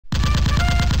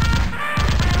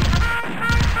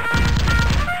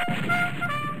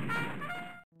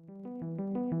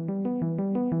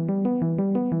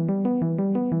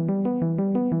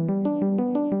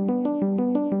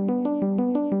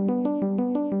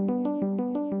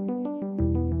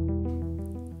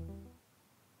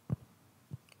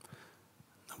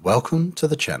welcome to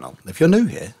the channel. If you're new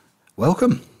here,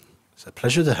 welcome. It's a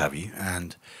pleasure to have you,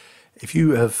 and if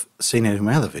you have seen any of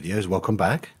my other videos, welcome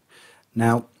back.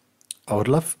 Now, I would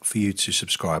love for you to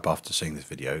subscribe after seeing this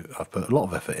video. I've put a lot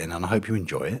of effort in and I hope you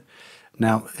enjoy it.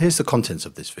 Now, here's the contents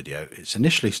of this video. It's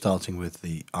initially starting with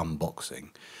the unboxing,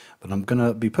 but I'm going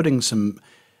to be putting a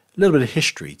little bit of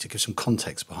history to give some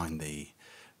context behind the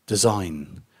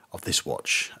design of this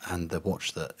watch and the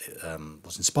watch that it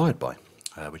was inspired by,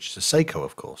 which is a Seiko,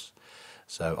 of course.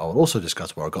 So I will also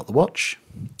discuss where I got the watch,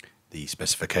 the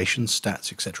specifications,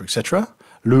 stats, etc.,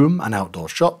 lume and outdoor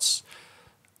shots.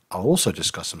 I'll also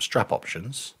discuss some strap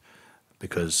options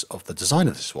because of the design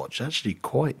of this watch. It's actually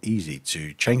quite easy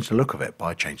to change the look of it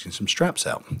by changing some straps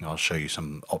out. I'll show you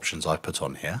some options I've put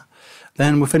on here.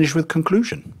 Then we'll finish with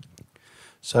conclusion.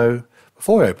 So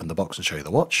before I open the box and show you the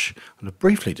watch, I'm going to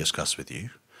briefly discuss with you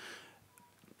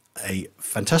a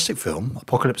fantastic film,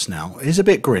 Apocalypse Now. It is a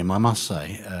bit grim, I must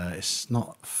say. It's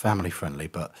not family friendly,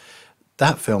 but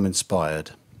that film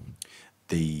inspired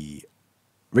the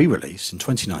re-release in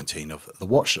 2019 of the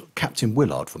watch Captain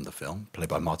Willard from the film, played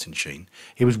by Sheen.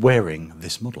 He was wearing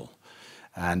this model,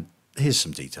 and here's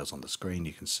some details on the screen.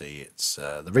 You can see it's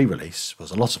the re-release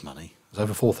was a lot of money. It was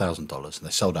over $4,000, and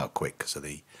they sold out quick because of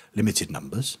the limited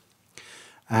numbers,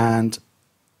 and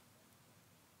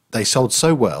they sold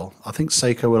so well. I think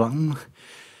Seiko were like,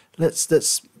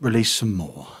 let's release some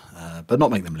more, but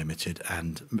not make them limited,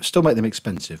 and still make them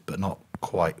expensive, but not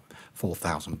quite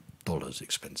 $4,000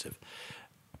 expensive.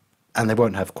 And they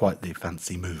won't have quite the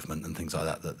fancy movement and things like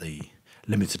that that the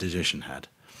limited edition had.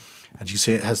 And you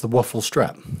see it has the waffle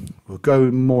strap. We'll go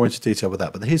more into detail with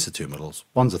that, but here's the two models.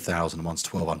 One's £1,000 and one's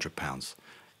 £1,200.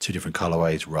 Two different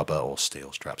colorways, rubber or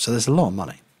steel straps. So there's a lot of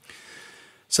money.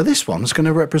 So this one's going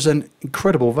to represent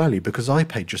incredible value because I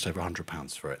paid just over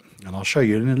 £100 for it. And I'll show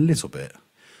you in a little bit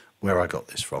where I got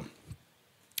this from.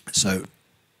 So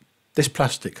this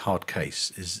plastic hard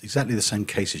case is exactly the same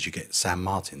case as you get San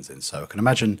Martins in. So I can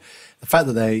imagine the fact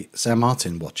that San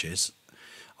Martin watches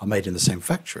are made in the same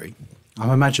factory.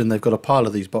 I imagine they've got a pile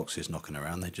of these boxes knocking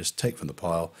around. They just take from the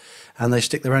pile and they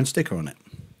stick their own sticker on it.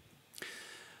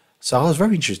 So I was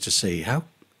very interested to see how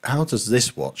does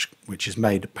this watch, which is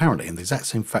made apparently in the exact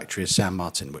same factory as San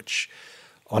Martin, which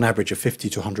on average are £50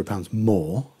 to £100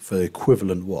 more for the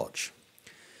equivalent watch,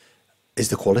 is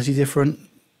the quality different?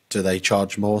 Do they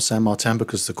charge more San Martin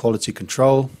because of the quality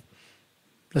control?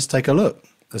 Let's take a look.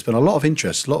 There's been a lot of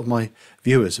interest. A lot of my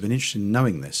viewers have been interested in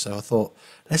knowing this. So I thought,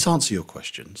 let's answer your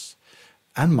questions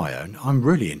and my own. I'm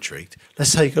really intrigued.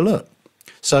 Let's take a look.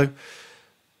 So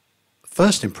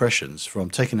first impressions from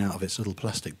taking out of its little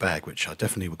plastic bag, which I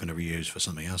definitely were going to reuse for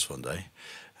something else one day,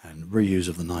 and reuse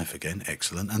of the knife again,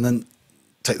 excellent. And then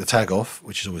take the tag off,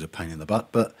 which is always a pain in the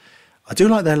butt. But I do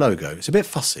like their logo. It's a bit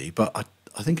fussy, but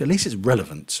I think at least it's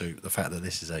relevant to the fact that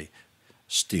this is a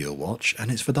steel watch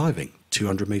and it's for diving,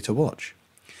 200-meter watch.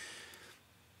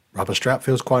 Rubber strap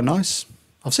feels quite nice.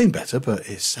 I've seen better, but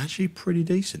it's actually pretty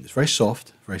decent. It's very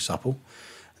soft, very supple.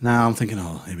 Now I'm thinking,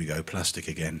 oh, here we go, plastic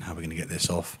again. How are we going to get this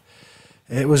off?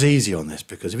 It was easy on this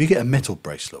because if you get a metal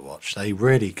bracelet watch, they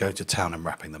really go to town in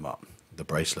wrapping them up, the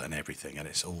bracelet and everything, and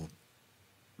it's all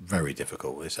very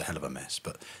difficult. It's a hell of a mess.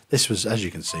 But this was, as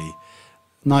you can see,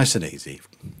 nice and easy.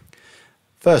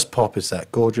 First pop is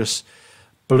that gorgeous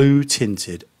blue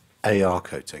tinted AR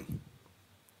coating.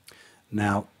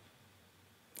 Now,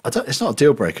 it's not a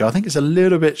deal breaker. I think it's a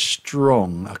little bit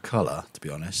strong a colour, to be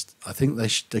honest. I think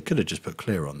they could have just put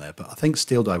clear on there, but I think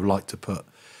Steeldive like to put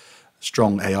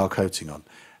strong AR coating on.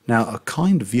 Now, a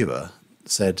kind viewer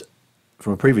said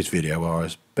from a previous video where I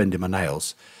was bending my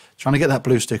nails, trying to get that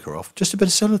blue sticker off, just a bit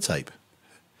of sellotape.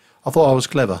 I thought I was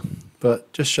clever,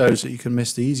 but just shows that you can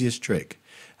miss the easiest trick,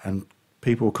 and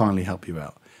people will kindly help you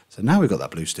out. So now we've got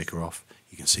that blue sticker off,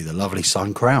 you can see the lovely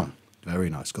sun crown. Very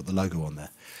nice, got the logo on there.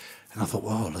 And I thought,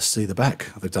 wow, let's see the back.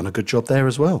 They've done a good job there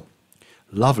as well.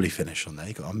 Lovely finish on there.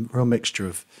 You've got a real mixture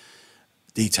of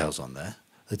details on there.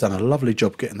 They've done a lovely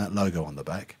job getting that logo on the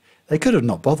back. They could have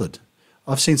not bothered.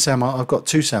 I've got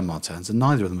two San Martins and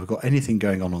neither of them have got anything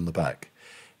going on the back.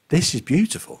 This is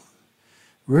beautiful.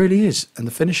 Really is. And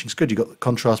the finishing's good. You've got the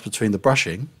contrast between the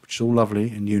brushing, which is all lovely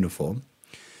and uniform,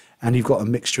 and you've got a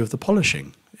mixture of the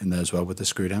polishing in there as well with the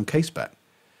screw down case back.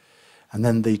 And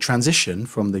then the transition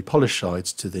from the polished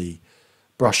sides to the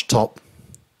brushed top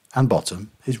and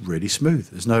bottom is really smooth.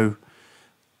 There's no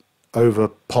over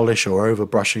polish or over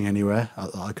brushing anywhere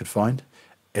that I could find.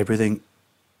 Everything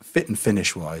fit and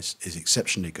finish wise is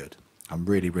exceptionally good. I'm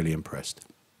really, really impressed.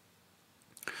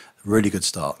 Really good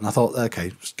start. And I thought, okay,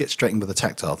 let's get straight in with the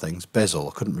tactile things. Bezel,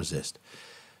 I couldn't resist.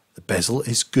 The bezel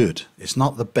is good. It's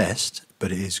not the best,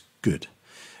 but it is good.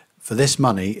 For this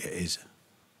money, it is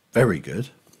very good,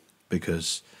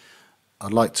 because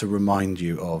I'd like to remind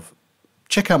you of,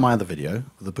 check out my other video,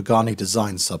 the Pagani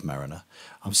Design Submariner.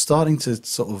 I'm starting to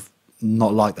sort of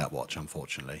not like that watch,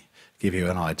 unfortunately. Give you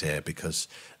an idea, because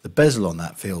the bezel on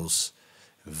that feels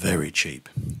very cheap,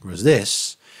 whereas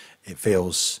this, it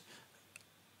feels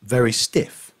very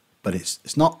stiff, but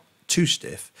it's not too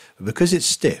stiff. But because it's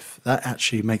stiff, that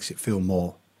actually makes it feel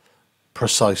more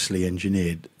precisely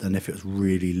engineered than if it was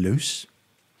really loose.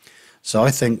 So I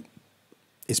think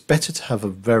it's better to have a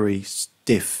very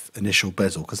stiff initial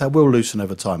bezel, because that will loosen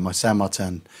over time. My San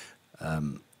Martin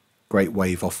Great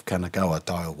Wave off Kanagawa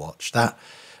dial watch, that,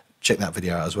 check that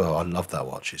video out as well. I love that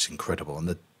watch, it's incredible, and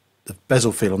the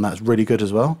bezel feel on that is really good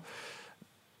as well.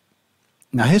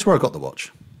 Now here's where I got the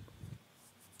watch.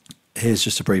 Here's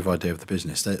just a brief idea of the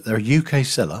business. They're a UK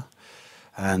seller,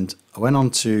 and I went on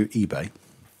to eBay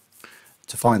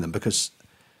to find them because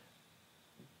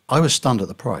I was stunned at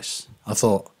the price. I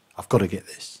thought, I've got to get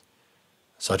this.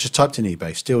 So I just typed in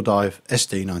eBay, Steeldive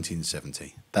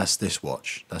SD1970. That's this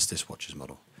watch. That's this watch's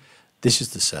model. This is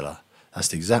the seller. That's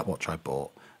the exact watch I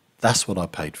bought. That's what I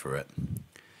paid for it.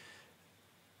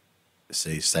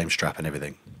 See, same strap and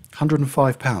everything.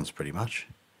 £105 pretty much.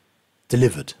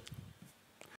 Delivered.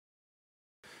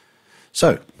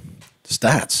 So, the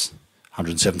stats.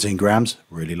 117 grams,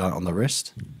 really light on the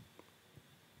wrist.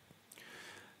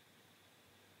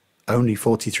 Only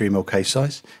 43mm case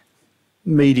size.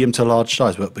 Medium to large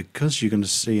size, but because you're going to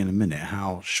see in a minute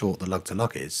how short the lug to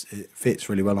lug is, it fits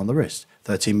really well on the wrist.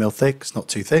 13mm thick, it's not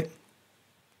too thick.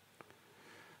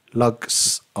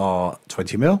 Lugs are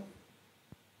 20mm.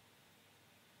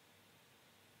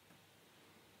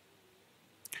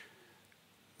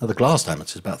 Now the glass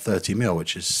diameter is about 30mm,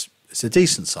 which is, it's a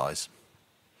decent size.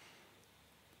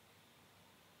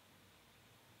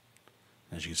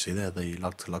 As you can see there, the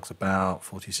lug to lug's about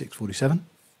 46, 47.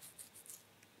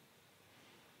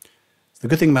 The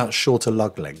good thing about shorter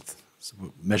lug length,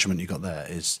 measurement you got there,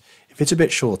 is if it's a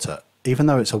bit shorter, even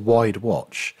though it's a wide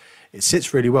watch, it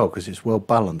sits really well because it's well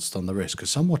balanced on the wrist.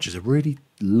 Because some watches are really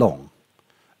long,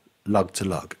 lug to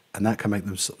lug, and that can make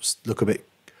them sort of look a bit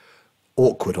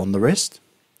awkward on the wrist.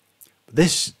 But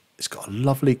this, it's got a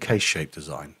lovely case-shaped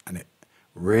design, and it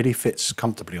really fits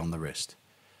comfortably on the wrist.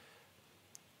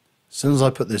 As soon as I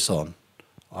put this on,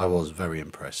 I was very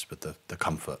impressed with the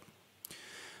comfort.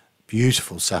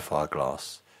 Beautiful sapphire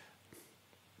glass,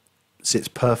 sits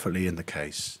perfectly in the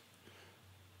case,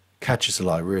 catches the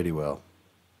light really well.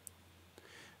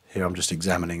 Here I'm just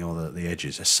examining all the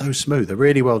edges. They're so smooth, they're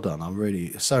really well done. I'm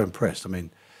really so impressed. I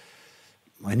mean,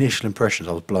 my initial impressions,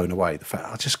 I was blown away. The fact,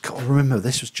 I just got to remember,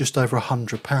 this was just over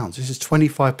 £100. This is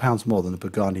 £25 more than the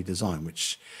Pagani design,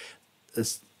 which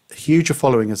is huge a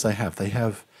following as they have. They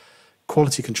have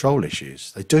quality control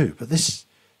issues, they do, but this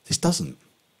doesn't.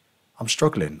 I'm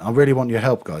struggling. I really want your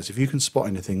help, guys. If you can spot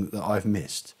anything that I've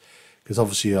missed, because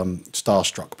obviously I'm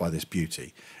starstruck by this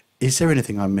beauty. Is there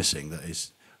anything I'm missing that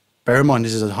is... Bear in mind,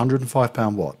 this is a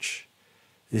 £105 watch.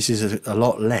 This is a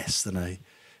lot less than a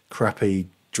crappy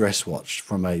dress watch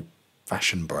from a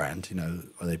fashion brand, you know,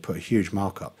 where they put a huge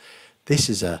markup. This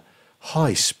is a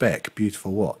high-spec,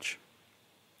 beautiful watch.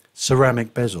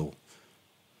 Ceramic bezel.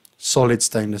 Solid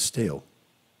stainless steel.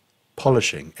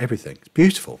 Polishing, everything. It's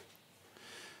beautiful.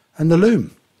 And the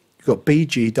loom, you've got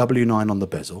BGW9 on the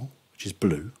bezel, which is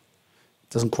blue. It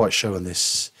doesn't quite show on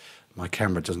this, my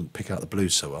camera doesn't pick out the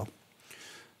blues so well.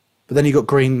 But then you've got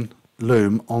green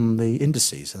loom on the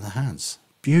indices and the hands.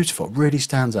 Beautiful, really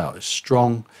stands out, it's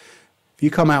strong. If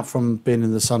you come out from being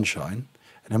in the sunshine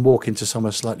and then walk into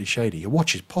somewhere slightly shady, your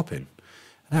watch is popping.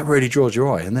 And that really draws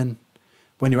your eye. And then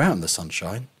when you're out in the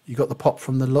sunshine, you've got the pop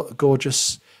from the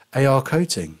gorgeous AR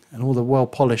coating and all the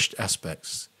well-polished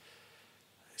aspects.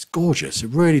 It's gorgeous.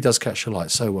 It really does catch your light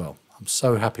so well. I'm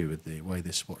so happy with the way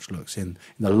this watch looks in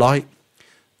the light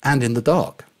and in the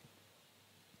dark.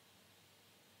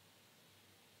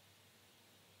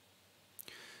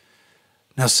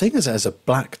 Now, seeing as it has a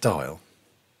black dial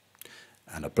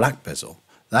and a black bezel,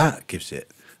 that gives it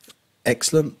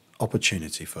excellent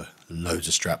opportunity for loads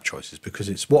of strap choices, because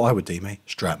it's what I would deem a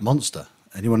strap monster.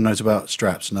 Anyone who knows about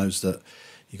straps knows that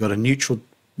you've got a neutral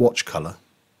watch colour.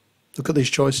 Look at these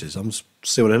choices. I'm just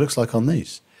see what it looks like on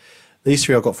these. These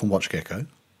three I got from WatchGecko.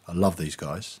 I love these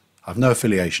guys. I have no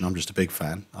affiliation. I'm just a big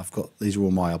fan. These are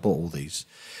all I bought all these.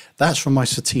 That's from my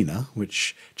Satina,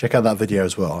 which, check out that video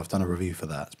as well. I've done a review for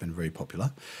that. It's been very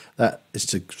popular. That is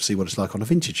to see what it's like on a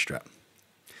vintage strap.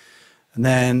 And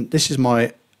then this is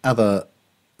my other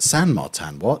San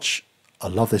Martin watch. I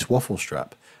love this waffle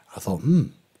strap. I thought,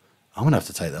 I'm going to have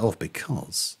to take that off,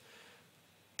 because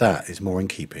that is more in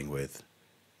keeping with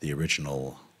the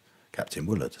original Captain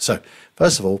Willard. So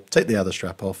first of all, take the other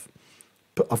strap off.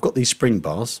 But I've got these spring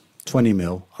bars,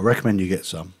 20mm. I recommend you get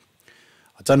some.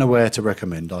 I don't know where to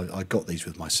recommend. I got these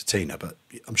with my Satina, but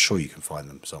I'm sure you can find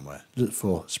them somewhere. Look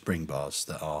for spring bars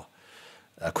that are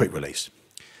quick release.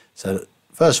 So the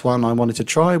first one I wanted to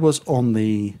try was on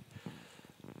the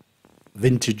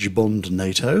Vintage Bond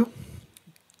NATO.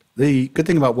 The good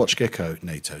thing about Watch Gecko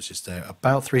NATOs is they're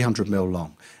about 300mm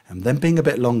long, and them being a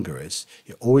bit longer is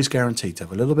you're always guaranteed to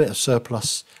have a little bit of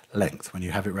surplus length when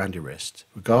you have it around your wrist,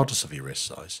 regardless of your wrist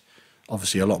size.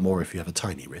 Obviously a lot more if you have a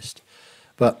tiny wrist.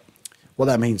 But what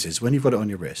that means is when you've got it on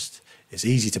your wrist, it's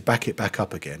easy to back it back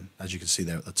up again, as you can see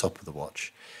there at the top of the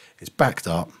watch. It's backed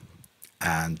up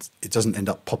and it doesn't end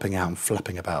up popping out and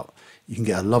flapping about. You can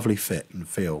get a lovely fit and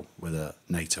feel with a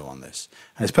NATO on this.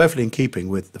 And it's perfectly in keeping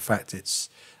with the fact it's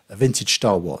a vintage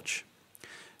style watch.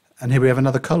 And here we have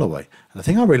another colourway. And the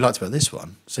thing I really liked about this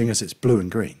one, seeing as it's blue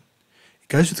and green, it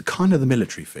goes with the kind of the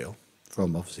military feel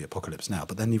from obviously Apocalypse Now,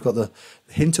 but then you've got the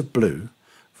hint of blue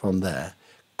from there,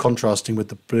 contrasting with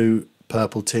the blue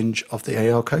purple tinge of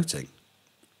the AR coating.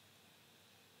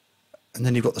 And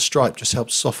then you've got the stripe, just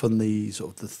helps soften the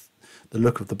sort of the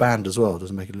look of the band as well. It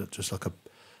doesn't make it look just like a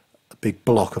big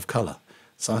block of colour.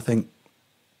 So I think,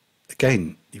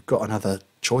 again, you've got another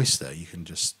choice there. You can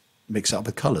just mix it up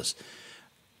with colours.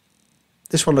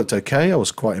 This one looked okay. I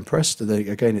was quite impressed. And then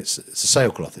again, it's a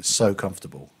sailcloth. It's so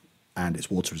comfortable and it's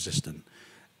water resistant.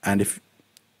 And if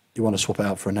you want to swap it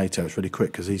out for a NATO, it's really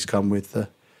quick because these come with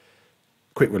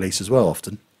quick release as well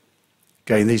often.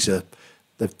 Again, these are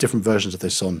the different versions of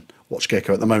this on Watch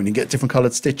Gecko at the moment. You get different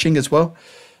coloured stitching as well.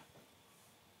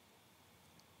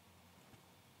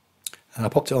 And I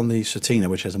popped it on the Satina,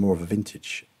 which has a more of a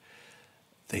vintage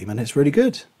theme, and it's really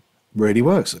good. Really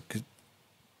works.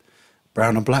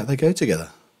 Brown and black, they go together.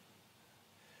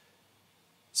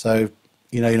 So,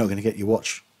 you know you're not going to get your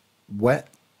watch wet.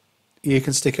 You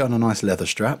can stick it on a nice leather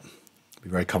strap. Be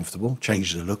very comfortable.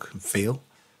 Changes the look and feel.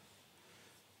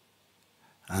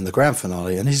 And the grand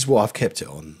finale, and this is what I've kept it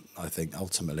on, I think,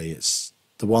 ultimately. It's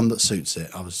the one that suits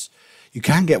it. You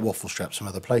can get waffle straps from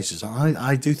other places.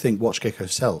 I do think Watch Gecko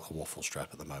sell a waffle strap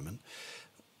at the moment.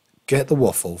 Get the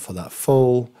waffle for that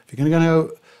full. If you're going to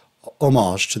go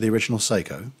homage to the original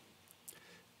Seiko,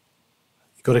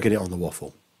 you've got to get it on the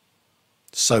waffle.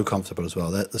 So comfortable as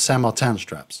well. The Saint Martin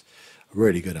straps are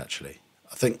really good, actually.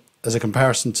 I think as a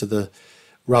comparison to the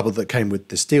rubber that came with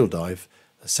the Steeldive,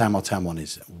 the Saint Martin one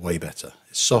is way better.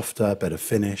 It's softer, better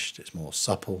finished, it's more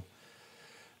supple.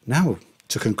 Now,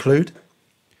 to conclude,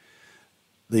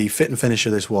 the fit and finish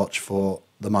of this watch for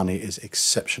the money is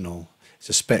exceptional. It's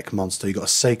a spec monster. You've got a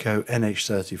Seiko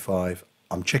NH35.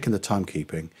 I'm checking the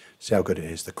timekeeping, see how good it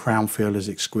is. The crown feel is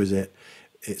exquisite.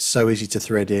 It's so easy to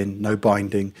thread in, no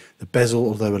binding. The bezel,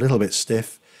 although a little bit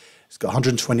stiff, it's got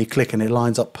 120 click and it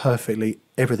lines up perfectly.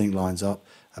 Everything lines up.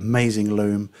 Amazing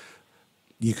loom.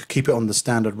 You could keep it on the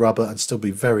standard rubber and still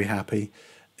be very happy.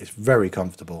 It's very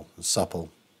comfortable and supple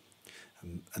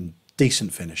and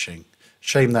decent finishing.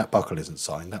 Shame that buckle isn't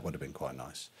signed. That would have been quite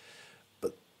nice.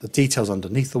 But the details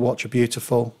underneath the watch are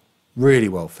beautiful. Really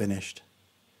well finished.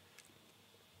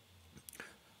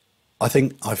 I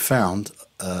think I've found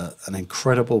an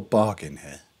incredible bargain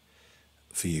here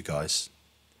for you guys.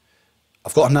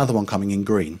 I've got another one coming in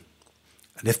green.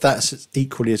 And if that's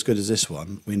equally as good as this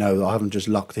one, we know that I haven't just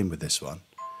lucked in with this one.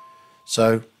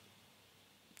 So,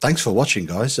 thanks for watching,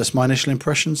 guys. That's my initial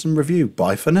impressions and review.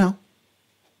 Bye for now.